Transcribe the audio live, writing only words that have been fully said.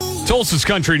Tulsa's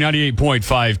Country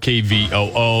 98.5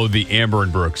 KVOO, the Amber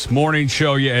and Brooks Morning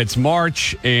Show. Yeah, it's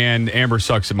March, and Amber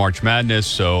sucks at March Madness,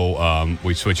 so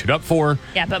we switch it up for her.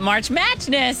 Yeah, but March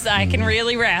Matchness, I can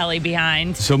really rally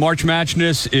behind. So March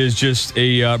Matchness is just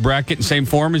a bracket in same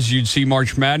form as you'd see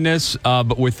March Madness,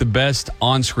 but with the best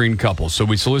on-screen couples. So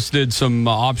we solicited some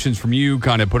options from you,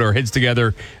 kind of put our heads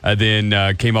together,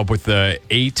 then came up with the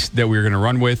 8 that we were going to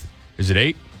run with. Is it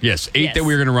 8? Yes, 8 that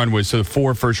we were going to run with. So the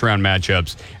 4 first-round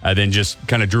matchups, then just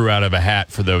kind of drew out of a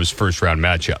hat for those first-round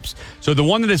matchups. So the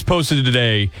one that is posted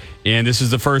today, and this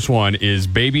is the first one, is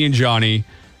Baby and Johnny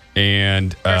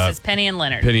and versus Penny and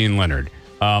Leonard. Penny and Leonard.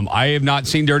 I have not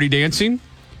seen Dirty Dancing,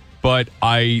 but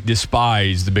I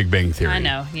despise The Big Bang Theory. I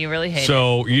know. You really hate it.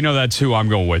 So, you know, that's who I'm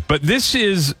going with. But this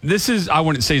is I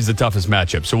wouldn't say is the toughest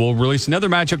matchup. So we'll release another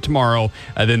matchup tomorrow,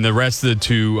 and then the rest of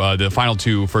the final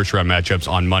 2 first-round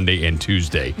matchups on Monday and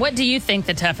Tuesday. What do you think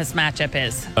the toughest matchup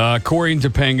is? Corey and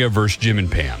Topanga versus Jim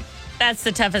and Pam. That's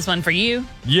the toughest one for you?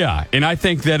 Yeah, and I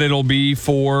think that it'll be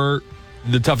for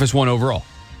the toughest one overall.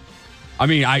 I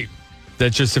mean,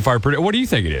 that's just if I predict. What do you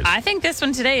think it is? I think this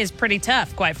one today is pretty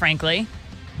tough, quite frankly.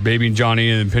 Baby and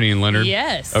Johnny and Penny and Leonard?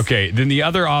 Yes. Okay, then the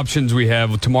other options we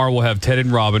have, tomorrow we'll have Ted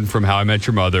and Robin from How I Met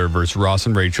Your Mother versus Ross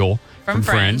and Rachel from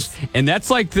Friends. And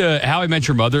that's like the How I Met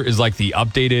Your Mother is like the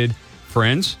updated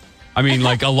Friends. I mean,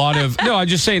 like a lot of, no, I'm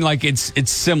just saying like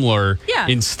it's similar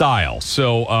in style.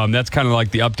 So that's kind of like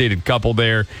the updated couple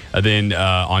there. Then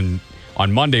on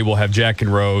Monday we'll have Jack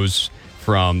and Rose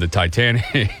from the Titanic,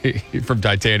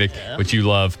 which you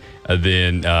love.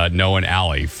 Then Noah and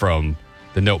Allie from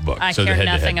The Notebook. I care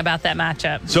nothing about that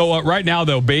matchup. So right now,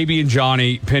 though, Baby and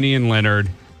Johnny, Penny and Leonard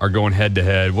are going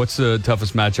head-to-head. What's the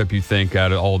toughest matchup you think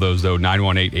out of all those, though?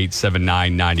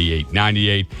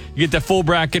 918-879-9898. You get the full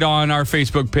bracket on our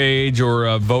Facebook page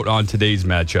or vote on today's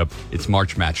matchup. It's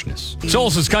March Matchness.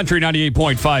 Tulsa's Country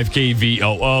 98.5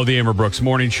 KVOO, the Amber Brooks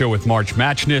Morning Show with March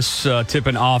Matchness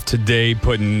tipping off today,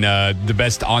 putting the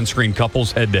best on-screen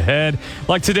couples head-to-head.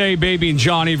 Like today, Baby and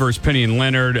Johnny versus Penny and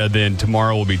Leonard. Then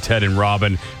tomorrow will be Ted and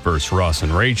Robin versus Ross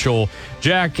and Rachel.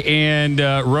 Jack and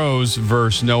Rose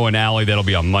versus Noah and Allie. That'll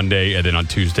be on Monday. And then on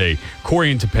Tuesday, Corey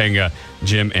and Topanga,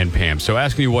 Jim and Pam. So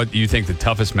asking you what you think the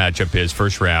toughest matchup is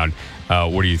first round.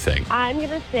 What do you think? I'm going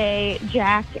to say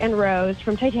Jack and Rose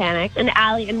from Titanic and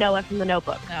Allie and Noah from The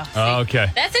Notebook. Okay.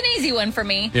 That's an easy one for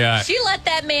me. Yeah. She let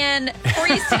that man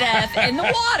freeze to death in the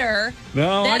water.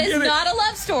 No, that is not a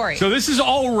love story. So this is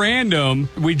all random.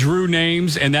 We drew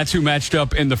names, and that's who matched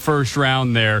up in the first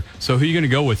round there. So who are you going to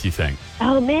go with, you think?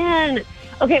 Oh, man.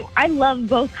 Okay, I love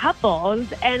both couples,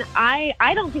 and I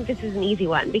don't think this is an easy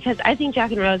one because I think Jack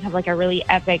and Rose have like a really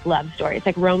epic love story. It's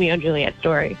like Romeo and Juliet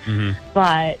story. Mm-hmm.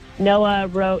 But Noah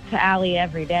wrote to Allie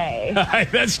every day.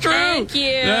 That's true. Thank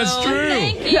you. That's true.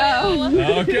 Thank you.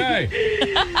 Okay.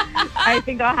 I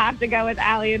think I'll have to go with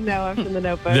Allie and Noah from The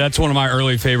Notebook. That's one of my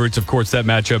early favorites. Of course, that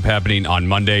matchup happening on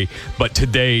Monday. But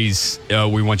today's,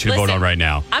 we want you to vote on right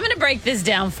now. I'm going to break this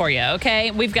down for you, okay?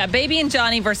 We've got Baby and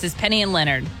Johnny versus Penny and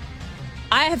Leonard.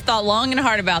 I have thought long and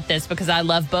hard about this because I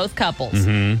love both couples.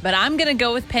 Mm-hmm. But I'm going to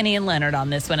go with Penny and Leonard on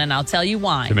this one, and I'll tell you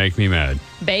why. To make me mad.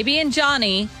 Baby and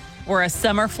Johnny were a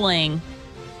summer fling.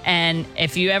 And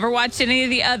if you ever watched any of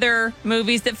the other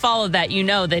movies that followed that, you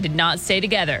know they did not stay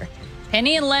together.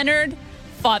 Penny and Leonard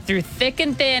fought through thick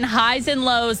and thin, highs and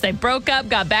lows. They broke up,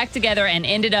 got back together, and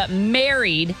ended up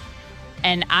married.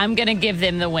 And I'm going to give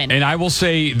them the win. And I will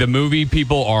say the movie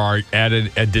people are at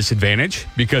a disadvantage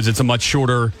because it's a much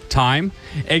shorter time,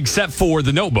 except for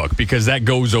The Notebook, because that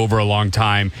goes over a long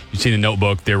time. You see The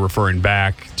Notebook, they're referring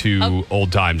back to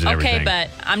old times and everything. Okay, but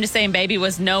I'm just saying Baby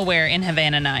was nowhere in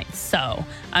Havana Nights. So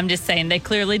I'm just saying they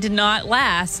clearly did not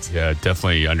last. Yeah,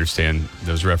 definitely understand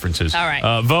those references. All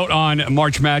right. Vote on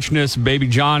March Matchness. Baby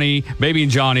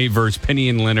and Johnny versus Penny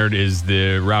and Leonard is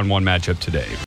the round 1 matchup today.